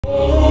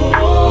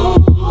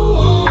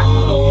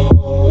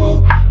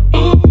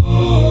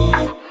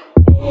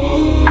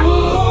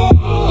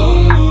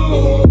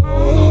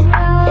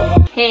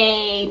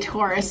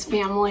Taurus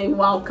family,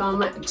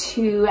 welcome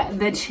to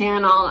the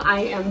channel.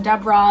 I am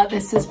Deborah.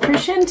 This is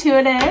Purusha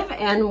Intuitive,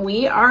 and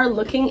we are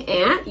looking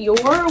at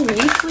your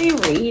weekly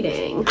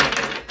reading.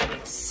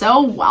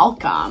 So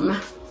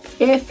welcome.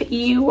 If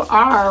you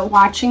are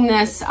watching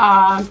this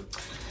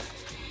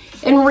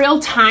in real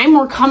time,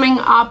 we're coming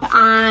up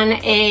on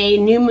a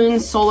new moon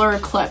solar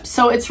eclipse.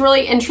 So it's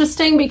really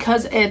interesting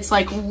because it's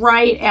like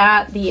right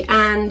at the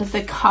end,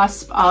 the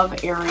cusp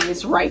of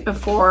Aries, right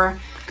before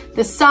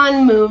the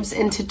sun moves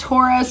into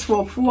Taurus.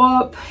 Whoop,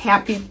 whoop.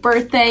 Happy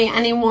birthday,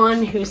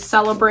 anyone who's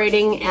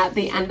celebrating at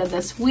the end of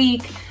this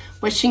week.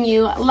 Wishing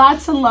you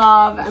lots of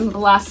love and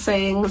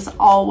blessings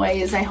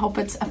always. I hope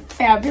it's a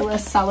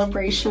fabulous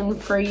celebration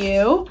for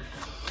you.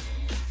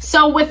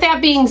 So with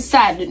that being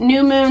said,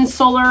 new moon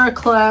solar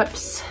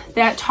eclipse,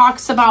 that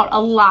talks about a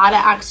lot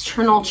of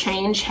external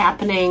change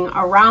happening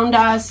around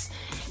us.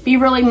 Be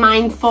really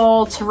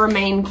mindful to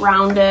remain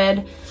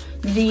grounded.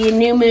 The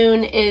new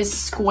moon is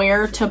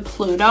square to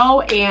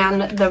Pluto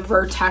and the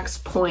vertex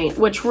point,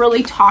 which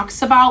really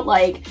talks about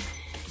like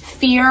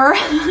fear,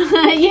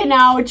 you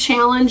know,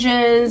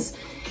 challenges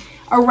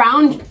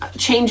around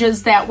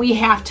changes that we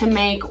have to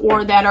make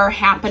or that are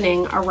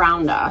happening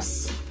around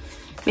us.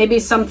 Maybe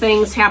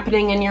something's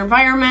happening in your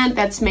environment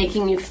that's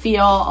making you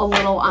feel a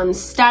little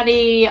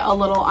unsteady, a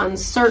little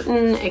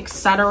uncertain,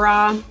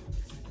 etc.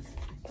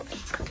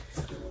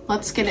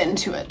 Let's get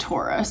into it,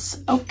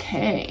 Taurus.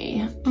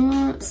 Okay.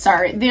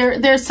 Sorry,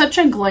 there's such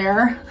a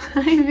glare.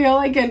 I feel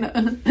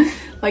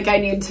like I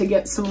need to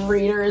get some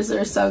readers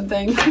or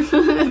something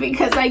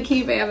because I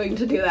keep having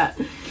to do that.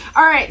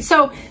 All right,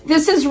 so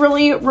this is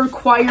really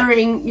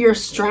requiring your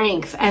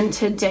strength and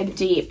to dig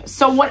deep.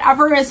 So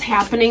whatever is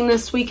happening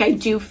this week, I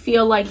do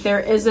feel like there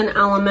is an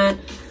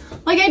element,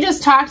 like I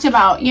just talked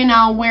about, you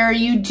know, where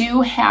you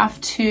do have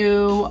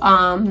to,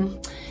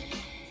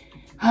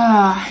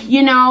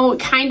 you know,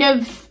 kind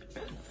of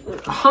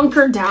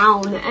hunker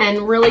down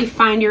and really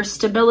find your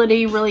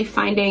stability, really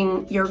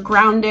finding your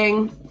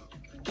grounding,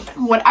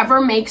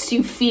 whatever makes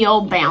you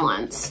feel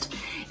balanced.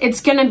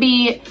 It's going to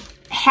be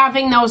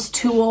having those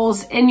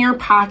tools in your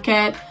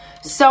pocket,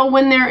 so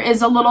when there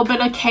is a little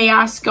bit of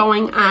chaos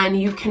going on,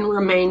 you can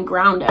remain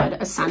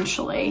grounded,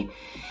 essentially.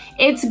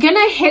 It's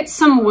gonna hit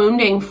some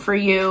wounding for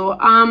you.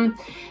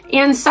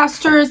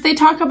 Ancestors, they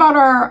talk about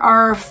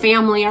our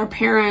family, our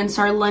parents,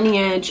 our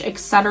lineage,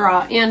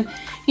 etc. And,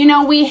 you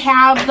know, we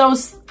have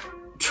those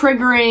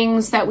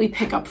triggerings that we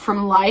pick up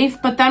from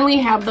life, but then we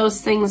have those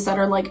things that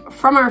are like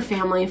from our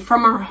family,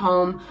 from our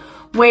home,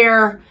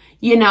 where,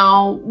 you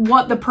know,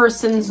 what the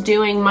person's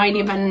doing might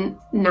even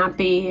not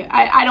be,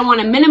 I don't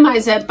want to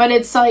minimize it, but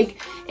it's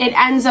like, it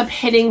ends up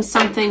hitting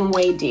something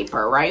way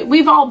deeper, right?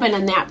 We've all been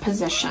in that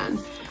position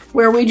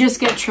where we just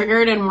get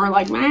triggered and we're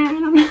like, man,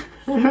 I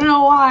don't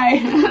know why.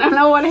 I don't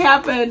know what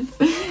happened.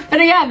 But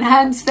again,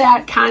 hence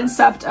that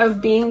concept of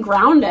being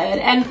grounded.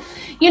 And,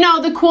 you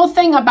know, the cool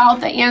thing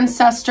about the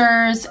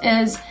ancestors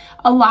is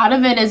a lot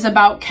of it is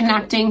about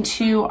connecting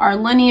to our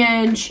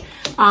lineage,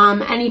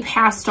 any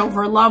passed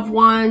over loved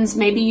ones.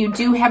 Maybe you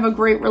do have a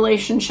great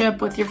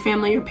relationship with your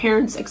family, your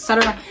parents,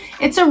 etc.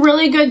 It's a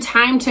really good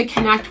time to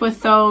connect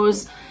with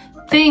those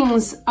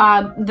things,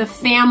 the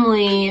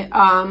family,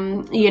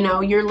 you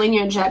know, your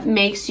lineage that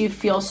makes you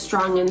feel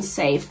strong and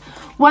safe,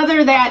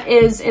 whether that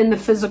is in the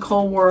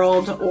physical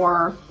world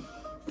or,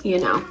 you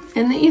know,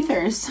 in the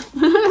ethers.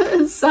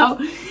 So,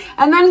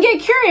 and then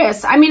get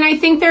curious. I mean, I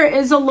think there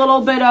is a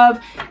little bit of,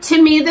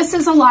 to me, this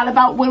is a lot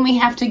about when we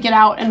have to get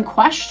out and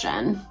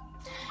question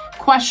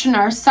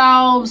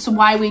ourselves,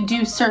 why we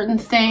do certain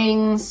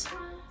things.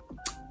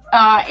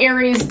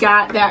 Aries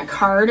got that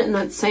card in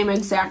that same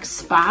exact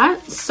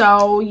spot.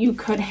 So you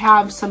could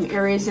have some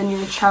Aries in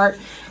your chart.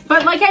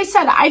 But like I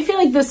said, I feel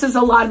like this is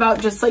a lot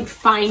about just like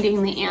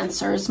finding the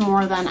answers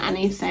more than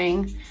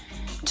anything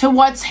to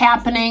what's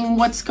happening,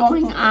 what's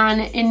going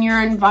on in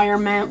your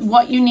environment,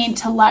 what you need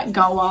to let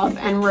go of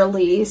and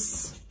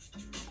release.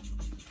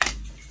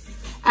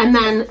 And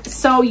then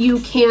so you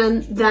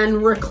can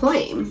then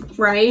reclaim,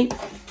 right?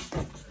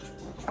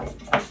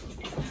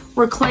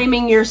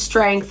 Reclaiming your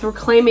strength,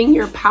 reclaiming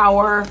your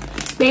power.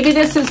 Maybe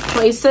this is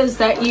places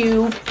that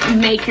you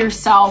make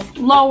yourself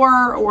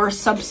lower or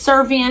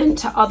subservient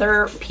to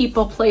other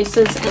people,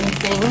 places, and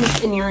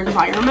things in your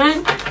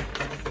environment.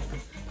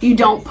 You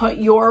don't put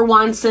your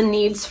wants and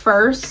needs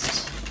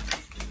first.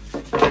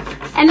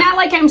 And not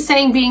like I'm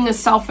saying being a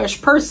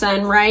selfish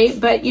person, right?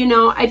 But, you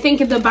know, I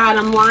think the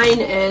bottom line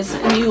is,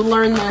 and you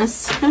learn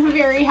this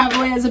very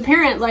heavily as a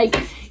parent, like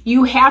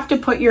you have to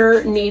put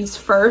your needs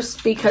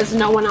first because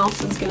no one else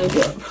is going to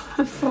do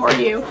it for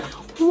you.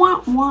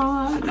 Wah,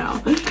 wah.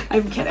 No,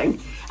 I'm kidding.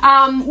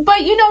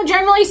 But, you know,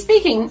 generally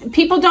speaking,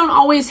 people don't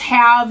always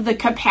have the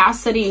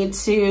capacity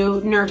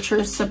to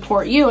nurture,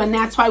 support you. And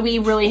that's why we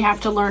really have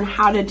to learn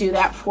how to do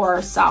that for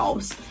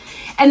ourselves.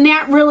 And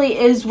that really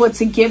is what's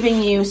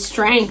giving you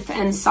strength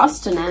and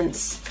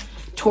sustenance,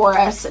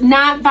 Taurus.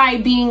 Not by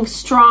being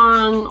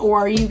strong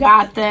or you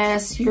got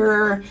this,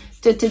 you're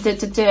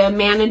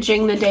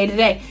managing the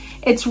day-to-day.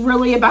 It's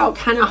really about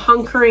kind of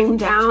hunkering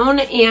down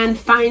and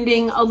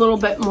finding a little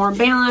bit more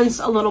balance,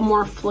 a little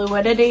more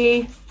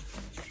fluidity.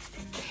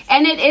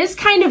 And it is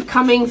kind of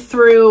coming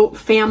through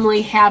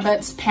family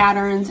habits,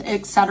 patterns,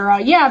 etc.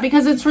 Yeah,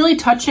 because it's really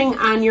touching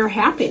on your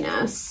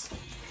happiness.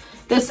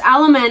 This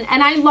element,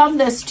 and I love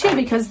this too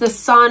because the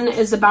sun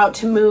is about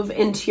to move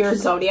into your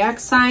zodiac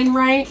sign,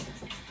 right?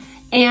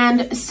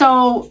 And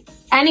so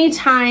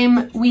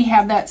anytime we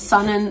have that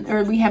sun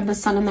or we have the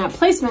sun in that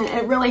placement,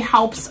 it really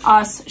helps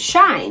us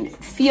shine,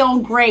 feel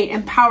great,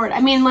 empowered. I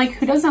mean, like,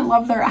 who doesn't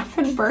love their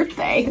effing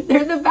birthday?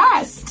 They're the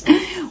best.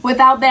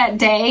 Without that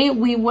day,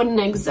 we wouldn't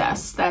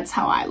exist. That's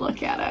how I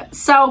look at it.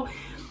 So,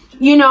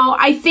 you know,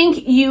 I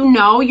think, you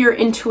know, your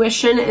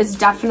intuition is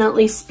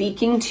definitely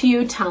speaking to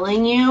you,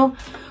 telling you,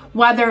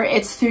 whether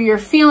it's through your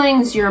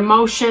feelings, your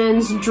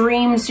emotions,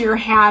 dreams you're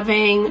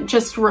having,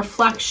 just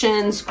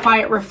reflections,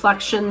 quiet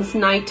reflections,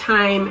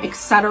 nighttime,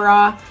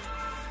 etc.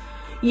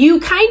 You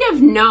kind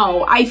of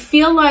know. I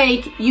feel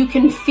like you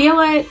can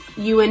feel it,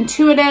 you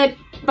intuit it,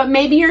 but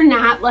maybe you're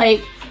not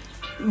like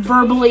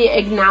verbally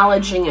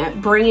acknowledging it,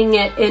 bringing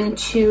it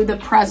into the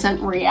present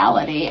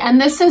reality.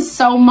 And this is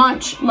so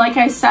much, like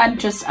I said,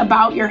 just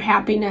about your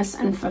happiness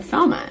and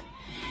fulfillment.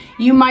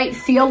 You might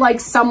feel like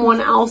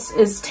someone else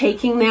is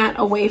taking that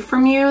away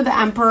from you. The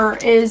Emperor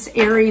is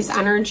Aries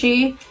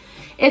energy.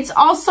 It's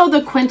also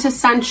the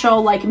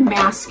quintessential like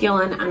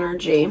masculine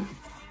energy.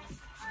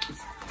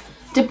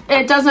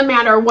 It doesn't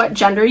matter what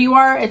gender you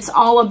are. It's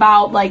all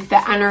about like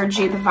the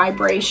energy, the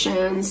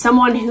vibration.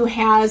 Someone who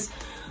has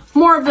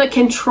more of the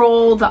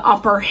control, the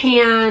upper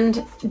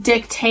hand,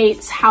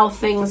 dictates how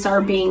things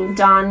are being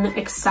done,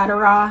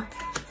 etc.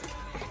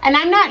 And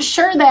I'm not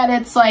sure that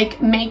it's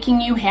like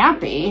making you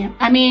happy.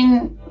 I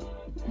mean,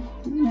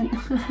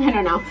 I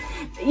don't know.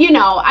 You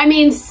know, I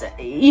mean,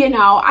 you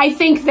know, I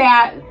think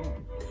that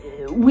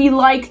we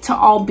like to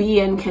all be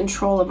in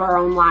control of our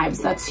own lives.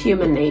 That's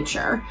human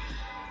nature.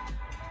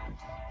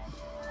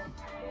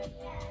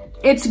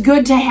 It's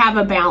good to have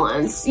a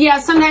balance. Yeah,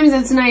 sometimes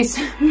it's nice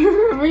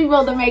for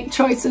people to make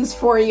choices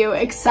for you,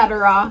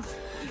 etc.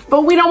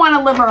 But we don't want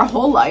to live our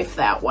whole life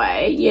that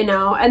way, you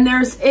know, and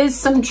is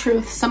some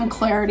truth, some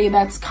clarity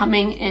that's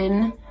coming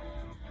in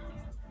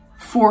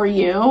for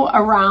you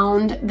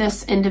around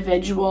this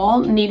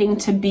individual needing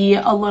to be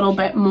a little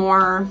bit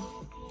more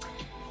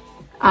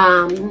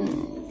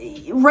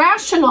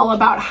rational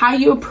about how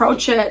you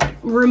approach it.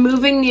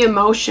 Removing the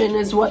emotion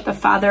is what the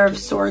Father of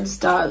Swords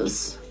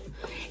does.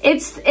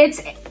 It's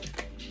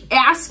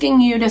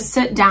asking you to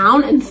sit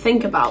down and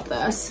think about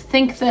this.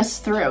 Think this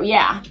through.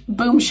 Yeah,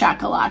 boom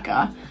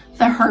shakalaka.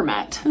 The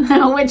Hermit,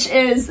 which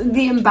is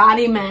the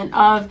embodiment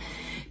of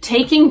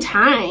taking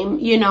time,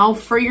 you know,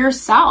 for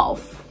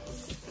yourself,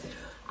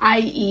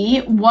 i.e.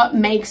 what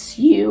makes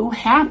you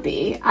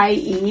happy,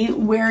 i.e.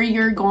 where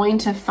you're going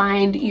to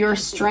find your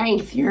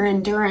strength, your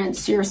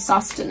endurance, your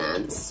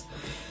sustenance.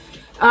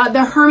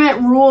 The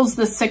Hermit rules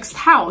the 6th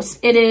house.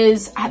 It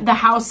is the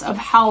house of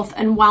health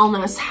and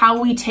wellness,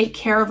 how we take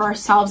care of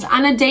ourselves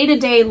on a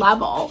day-to-day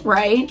level,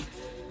 right?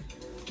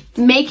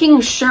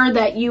 Making sure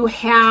that you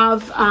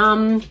have,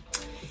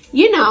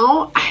 you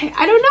know,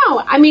 I don't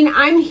know. I mean,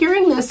 I'm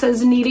hearing this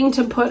as needing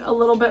to put a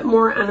little bit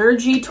more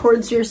energy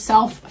towards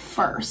yourself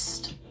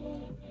first.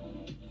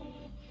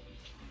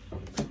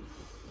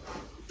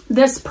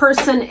 This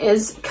person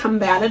is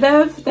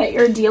combative that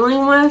you're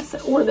dealing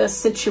with, or this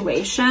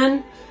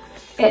situation.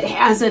 It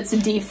has its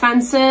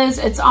defenses.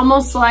 It's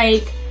almost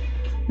like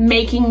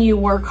making you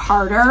work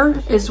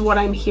harder is what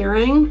I'm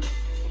hearing.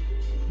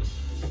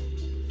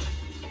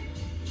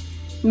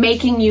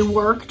 Making you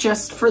work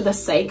just for the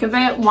sake of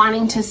it,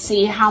 wanting to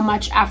see how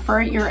much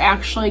effort you're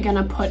actually going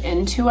to put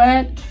into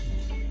it.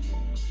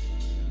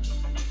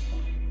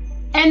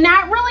 And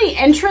not really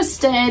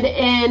interested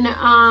in,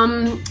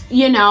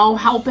 you know,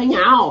 helping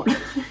out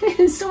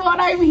is what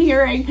I'm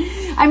hearing.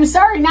 I'm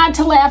sorry not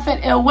to laugh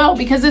at ill will,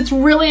 because it's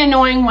really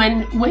annoying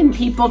when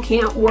people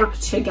can't work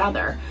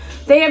together.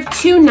 They have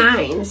 2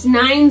 9s.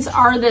 9s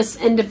are this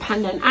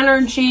independent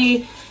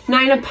energy.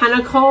 9 of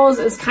Pentacles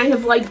is kind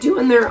of like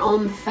doing their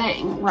own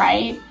thing,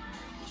 right?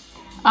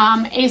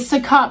 Ace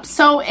of Cups.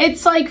 So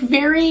it's like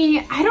very,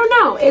 I don't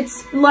know.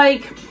 It's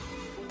like,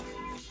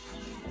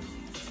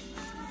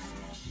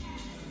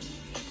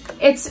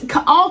 it's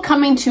all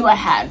coming to a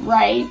head,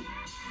 right?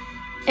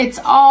 It's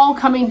all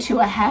coming to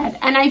a head.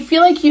 And I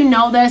feel like you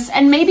know this,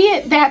 and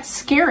maybe that's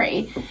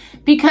scary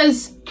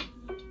because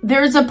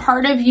there's a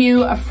part of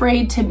you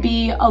afraid to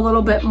be a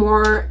little bit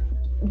more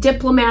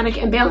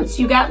diplomatic and balanced.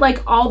 You got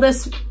like all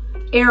this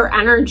air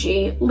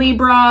energy,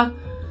 Libra,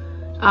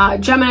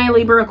 Gemini,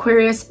 Libra,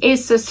 Aquarius,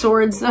 Ace of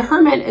Swords. The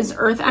Hermit is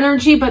earth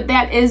energy, but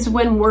that is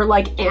when we're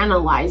like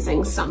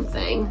analyzing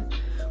something,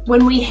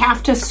 when we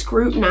have to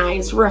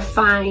scrutinize,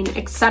 refine,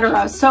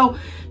 etc. So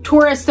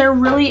Taurus, there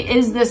really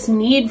is this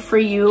need for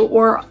you,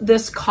 or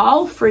this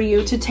call for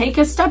you, to take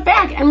a step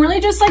back and really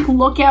just like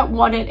look at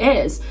what it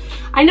is.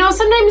 I know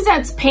sometimes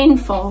that's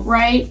painful,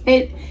 right?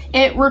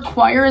 it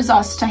requires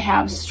us to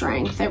have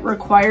strength. It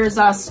requires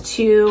us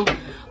to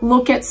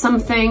look at some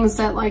things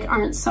that like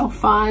aren't so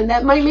fun,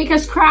 that might make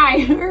us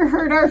cry or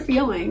hurt our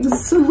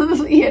feelings.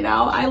 You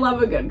know, I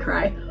love a good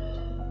cry.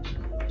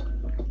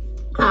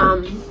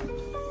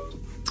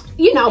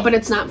 You know, but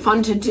it's not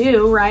fun to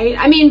do, right?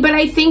 I mean, but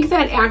I think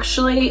that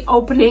actually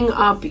opening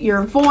up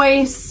your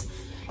voice,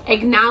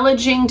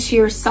 acknowledging to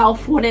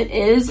yourself what it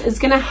is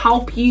going to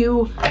help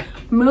you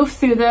move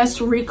through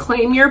this,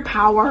 reclaim your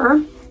power,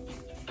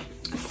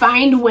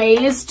 find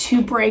ways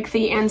to break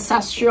the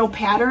ancestral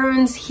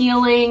patterns,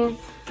 healing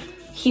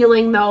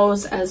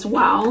those as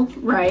well,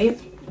 right?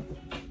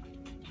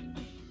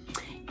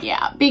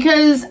 Yeah,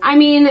 because I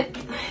mean,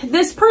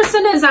 this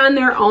person is on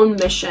their own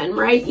mission,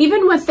 right?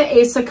 Even with the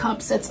Ace of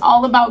Cups, it's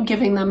all about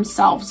giving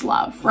themselves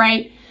love,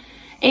 right?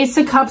 Ace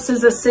of Cups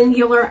is a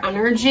singular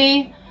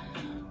energy,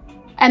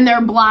 and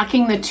they're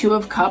blocking the Two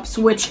of Cups,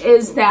 which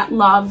is that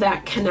love,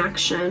 that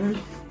connection.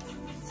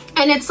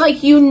 And it's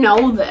like, you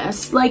know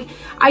this. Like,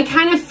 I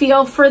kind of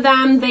feel for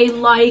them. They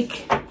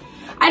like,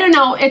 I don't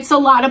know, it's a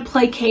lot of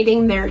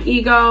placating their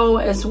ego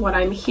is what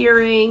I'm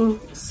hearing.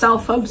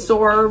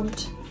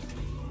 Self-absorbed.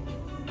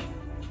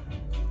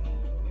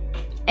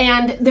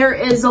 And there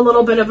is a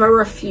little bit of a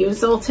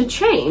refusal to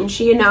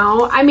change, you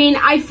know? I mean,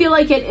 I feel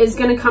like it is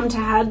going to come to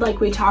head like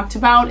we talked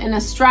about in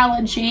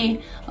astrology,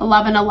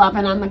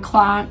 11:11 on the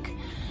clock.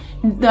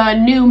 The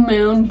new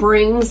moon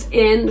brings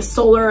in, the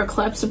solar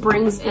eclipse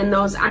brings in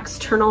those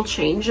external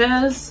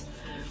changes.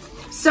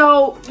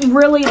 So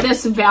really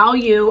this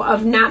value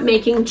of not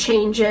making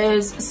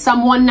changes,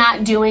 someone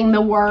not doing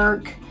the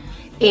work,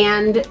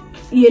 and,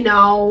 you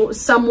know,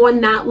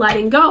 someone not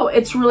letting go,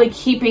 it's really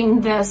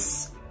keeping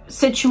this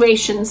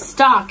situation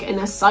stuck in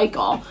a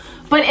cycle.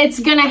 But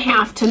it's gonna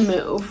have to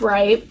move,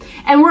 right?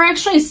 And we're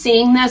actually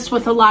seeing this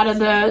with a lot of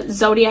the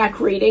zodiac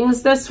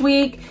readings this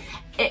week.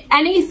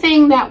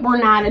 Anything that we're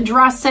not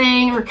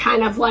addressing or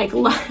kind of like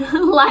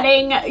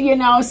letting, you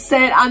know,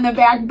 sit on the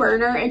back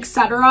burner,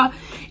 etc.,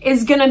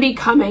 is gonna be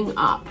coming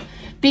up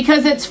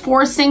because it's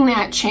forcing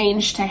that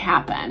change to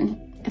happen.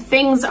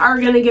 Things are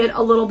gonna get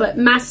a little bit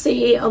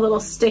messy, a little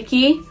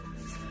sticky,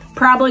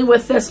 probably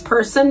with this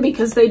person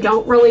because they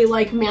don't really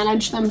like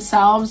manage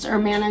themselves or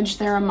manage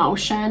their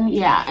emotion.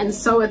 Yeah, and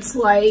so it's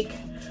like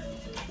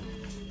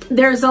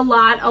there's a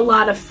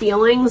lot of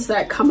feelings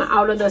that come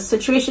out of this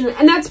situation,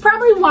 and that's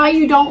probably why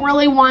you don't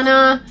really want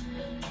to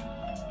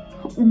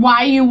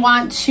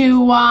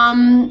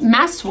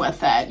mess with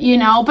it, you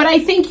know. But I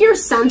think your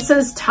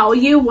senses tell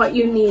you what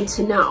you need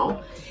to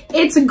know.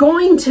 It's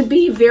going to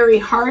be very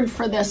hard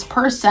for this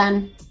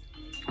person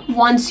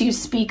once you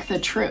speak the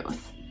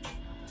truth,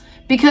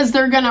 because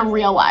they're gonna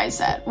realize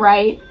it,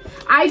 right?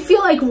 I feel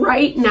like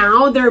right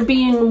now they're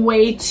being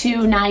way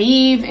too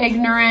naive,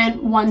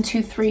 ignorant. 1,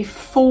 2, 3,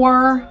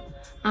 4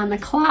 on the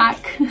clock.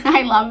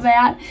 I love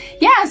that.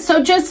 Yeah,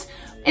 so just,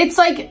 it's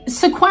like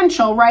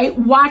sequential, right?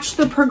 Watch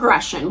the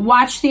progression,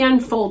 watch the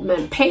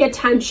unfoldment, pay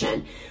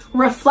attention,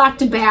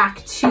 reflect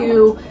back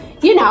to,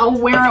 you know,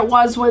 where it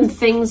was when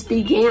things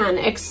began,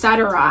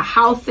 etc.,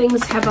 how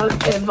things have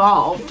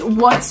evolved,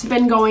 what's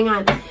been going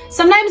on.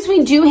 Sometimes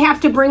we do have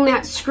to bring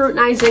that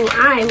scrutinizing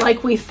eye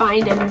like we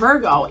find in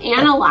Virgo,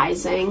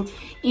 analyzing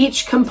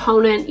each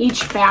component,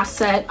 each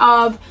facet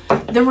of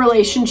the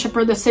relationship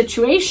or the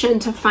situation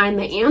to find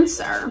the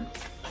answer.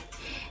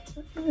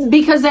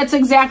 Because that's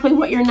exactly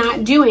what you're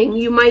not doing.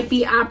 You might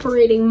be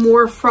operating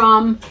more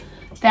from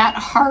that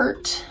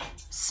heart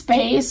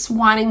space,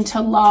 wanting to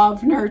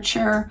love,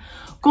 nurture.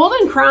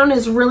 Golden Crown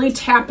is really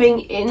tapping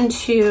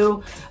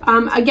into,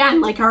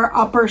 again, like our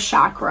upper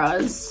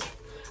chakras,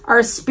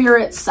 our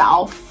spirit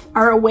self,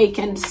 our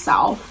awakened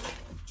self,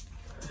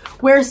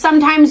 where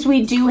sometimes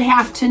we do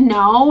have to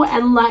know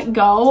and let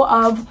go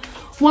of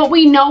what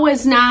we know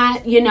is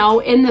not, you know,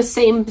 in the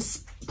same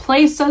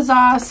place as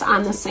us,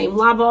 on the same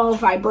level,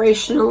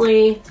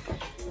 vibrationally.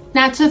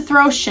 Not to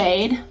throw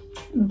shade,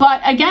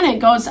 but again, it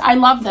goes, I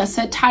love this.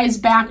 It ties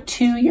back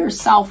to your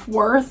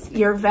self-worth,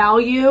 your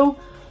value,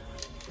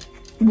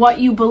 what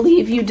you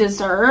believe you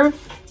deserve.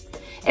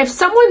 If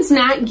someone's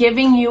not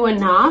giving you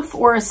enough,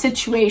 or a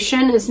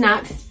situation is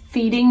not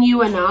feeding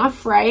you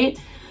enough, right?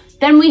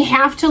 Then we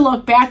have to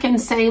look back and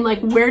say, like,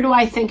 where do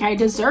I think I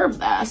deserve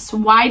this?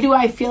 Why do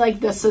I feel like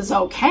this is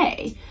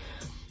okay?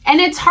 And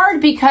it's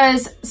hard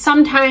because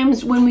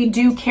sometimes when we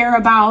do care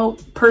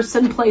about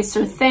person, place,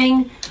 or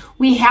thing,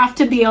 we have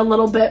to be a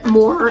little bit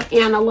more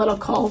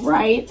analytical,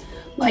 right?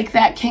 Like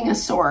that King of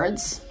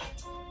Swords.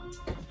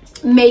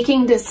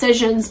 Making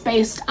decisions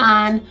based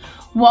on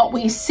what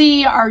we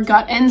see, our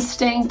gut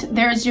instinct.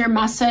 There's your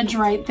message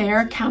right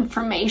there,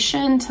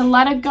 confirmation to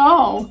let it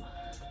go.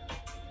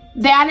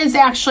 That is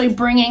actually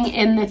bringing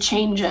in the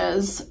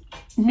changes.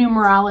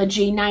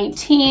 Numerology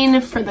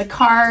 19 for the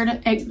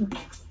card. It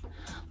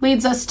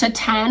leads us to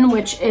 10,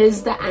 which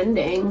is the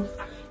ending,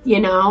 you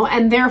know,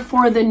 and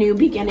therefore the new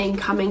beginning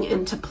coming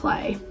into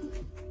play.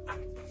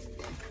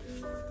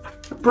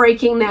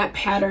 Breaking that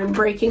pattern,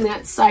 breaking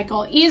that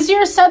cycle.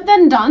 Easier said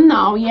than done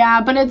though,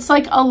 yeah, but it's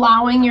like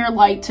allowing your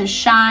light to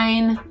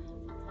shine,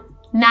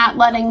 not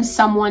letting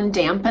someone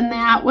dampen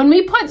that. When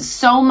we put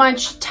so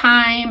much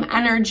time,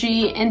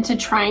 energy into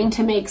trying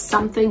to make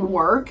something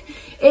work,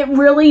 it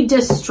really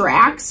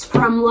distracts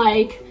from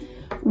like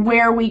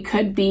where we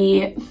could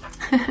be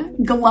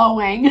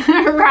glowing,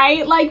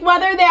 right? Like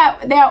whether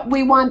that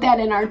we want that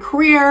in our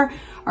career,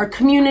 our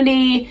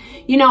community,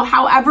 you know,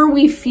 however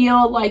we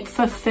feel like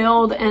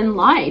fulfilled in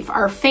life,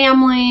 our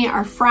family,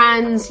 our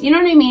friends, you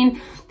know what I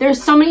mean?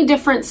 There's so many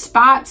different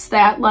spots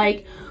that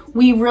like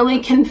we really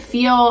can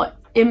feel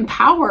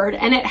empowered,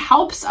 and it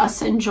helps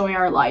us enjoy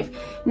our life.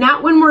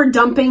 Not when we're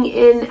dumping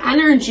in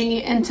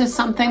energy into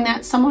something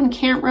that someone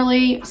can't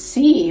really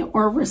see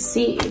or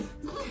receive.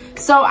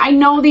 So I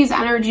know these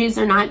energies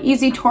are not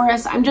easy,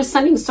 Taurus. I'm just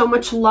sending so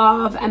much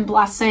love and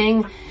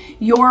blessing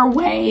your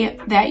way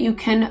that you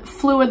can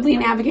fluidly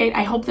navigate.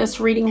 I hope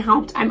this reading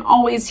helped. I'm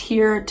always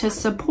here to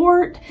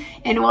support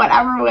in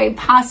whatever way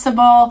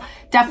possible.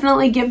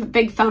 Definitely give a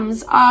big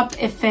thumbs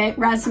up if it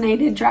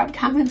resonated. Drop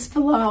comments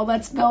below.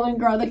 Let's build and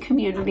grow the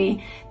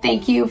community.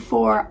 Thank you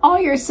for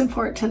all your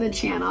support to the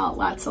channel.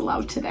 Lots of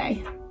love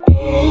today.